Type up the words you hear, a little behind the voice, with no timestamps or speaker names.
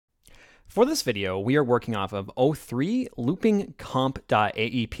For this video, we are working off of O3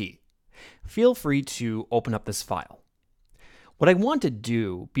 loopingcomp.aep. Feel free to open up this file. What I want to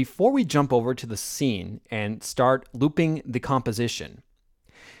do before we jump over to the scene and start looping the composition,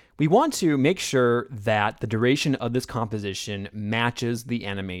 we want to make sure that the duration of this composition matches the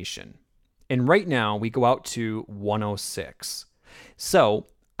animation. And right now we go out to 106. So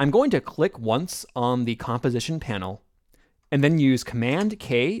I'm going to click once on the composition panel and then use Command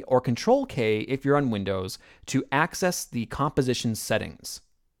K or Control K if you're on Windows to access the composition settings.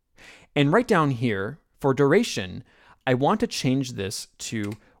 And right down here, for duration, I want to change this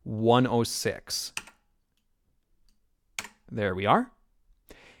to 106. There we are.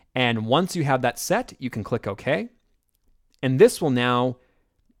 And once you have that set, you can click OK. And this will now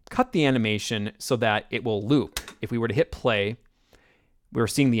cut the animation so that it will loop. If we were to hit play, we're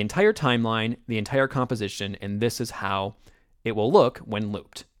seeing the entire timeline, the entire composition, and this is how it will look when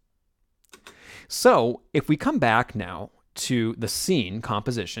looped. So if we come back now to the scene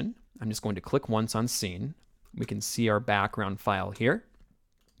composition, I'm just going to click once on scene. We can see our background file here.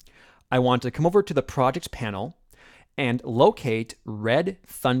 I want to come over to the project panel and locate Red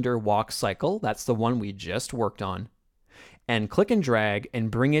Thunder Walk Cycle. That's the one we just worked on. And click and drag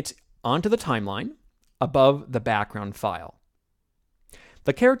and bring it onto the timeline above the background file.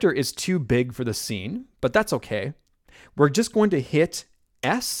 The character is too big for the scene, but that's okay. We're just going to hit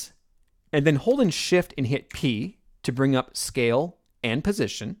S and then hold in Shift and hit P to bring up scale and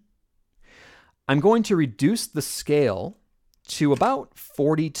position. I'm going to reduce the scale to about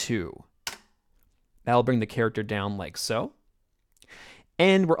 42. That'll bring the character down like so.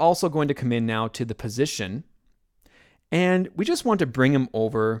 And we're also going to come in now to the position. And we just want to bring him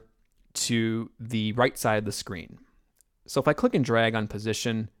over to the right side of the screen. So if I click and drag on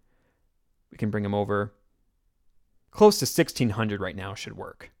position, we can bring him over. Close to 1600 right now should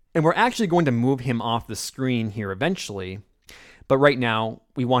work. And we're actually going to move him off the screen here eventually. But right now,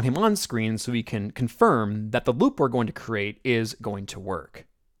 we want him on screen so we can confirm that the loop we're going to create is going to work.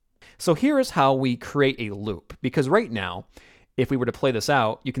 So here is how we create a loop. Because right now, if we were to play this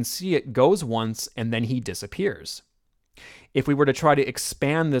out, you can see it goes once and then he disappears. If we were to try to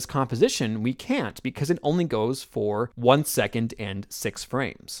expand this composition, we can't because it only goes for 1 second and 6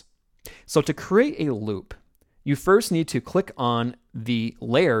 frames. So to create a loop, you first need to click on the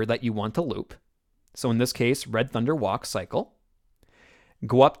layer that you want to loop. So in this case, Red Thunder Walk Cycle.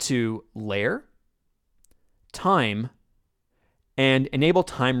 Go up to Layer, Time, and enable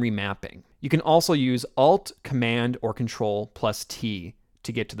Time Remapping. You can also use Alt, Command, or Control plus T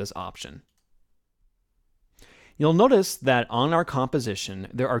to get to this option. You'll notice that on our composition,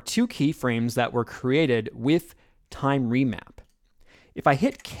 there are 2 keyframes that were created with Time Remap. If I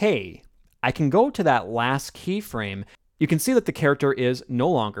hit K, I can go to that last keyframe. You can see that the character is no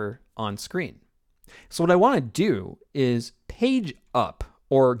longer on screen. So what I want to do is page up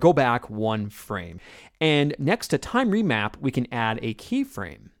or go back 1 frame. And next to Time Remap, we can add a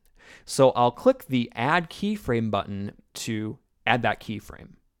keyframe. So I'll click the Add Keyframe button to add that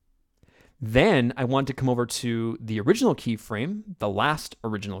keyframe. Then I want to come over to the original keyframe, the last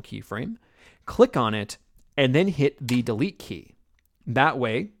original keyframe, click on it, and then hit the Delete key. That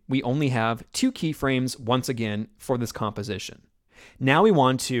way, we only have 2 keyframes once again for this composition. Now we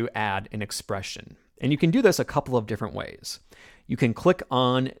want to add an expression. And you can do this a couple of different ways. You can click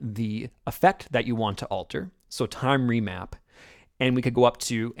on the effect that you want to alter, so Time Remap, and we could go up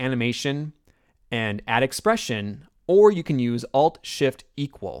to Animation and Add Expression, or you can use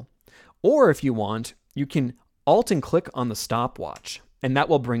Alt-Shift-Equal. Or if you want, you can Alt and click on the stopwatch, and that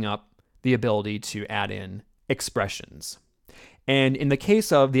will bring up the ability to add in expressions. And in the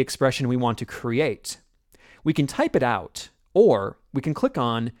case of the expression we want to create, we can type it out, or we can click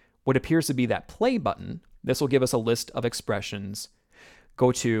on what appears to be that play button. This will give us a list of expressions.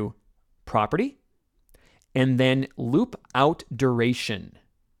 Go to Property, and then Loop Out Duration.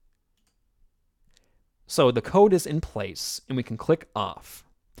 So the code is in place, and we can click Off.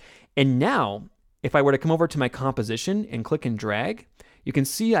 And now, if I were to come over to my composition and click and drag, you can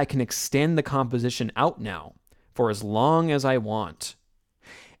see I can extend the composition out now for as long as I want.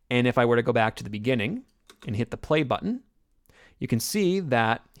 And if I were to go back to the beginning and hit the play button, you can see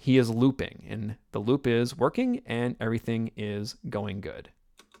that he is looping and the loop is working and everything is going good.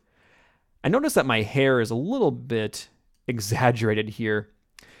 I notice that my hair is a little bit exaggerated here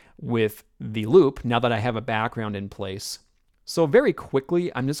with the loop now that I have a background in place. So very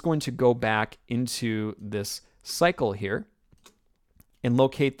quickly, I'm just going to go back into this cycle here and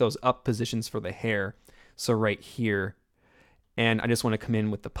locate those up positions for the hair. So right here, and I just want to come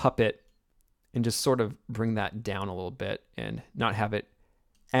in with the puppet and just sort of bring that down a little bit and not have it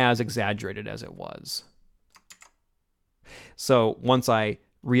as exaggerated as it was. So once I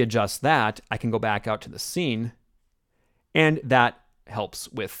readjust that, I can go back out to the scene, and that helps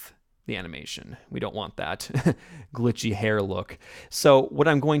with the animation. We don't want that glitchy hair look. So what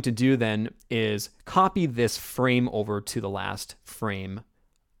I'm going to do then is copy this frame over to the last frame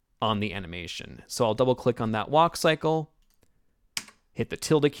on the animation. So I'll double click on that walk cycle, hit the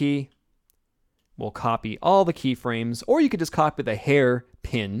tilde key. We'll copy all the keyframes, or you could just copy the hair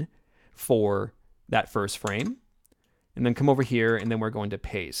pin for that first frame, and then come over here, and then we're going to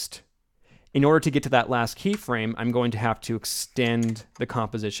paste. In order to get to that last keyframe, I'm going to have to extend the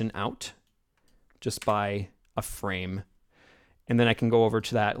composition out just by a frame. And then I can go over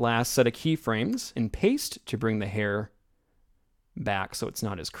to that last set of keyframes and paste to bring the hair back so it's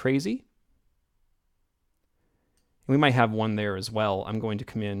not as crazy. We might have one there as well. I'm going to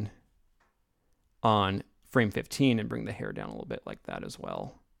come in on frame 15 and bring the hair down a little bit like that as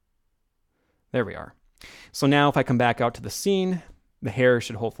well. There we are. So now if I come back out to the scene, the hair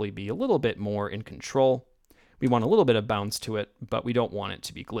should hopefully be a little bit more in control. We want a little bit of bounce to it, but we don't want it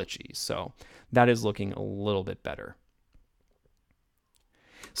to be glitchy. So that is looking a little bit better.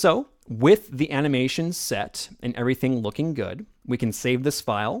 So with the animation set and everything looking good, we can save this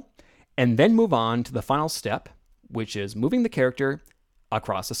file and then move on to the final step, which is moving the character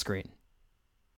across the screen.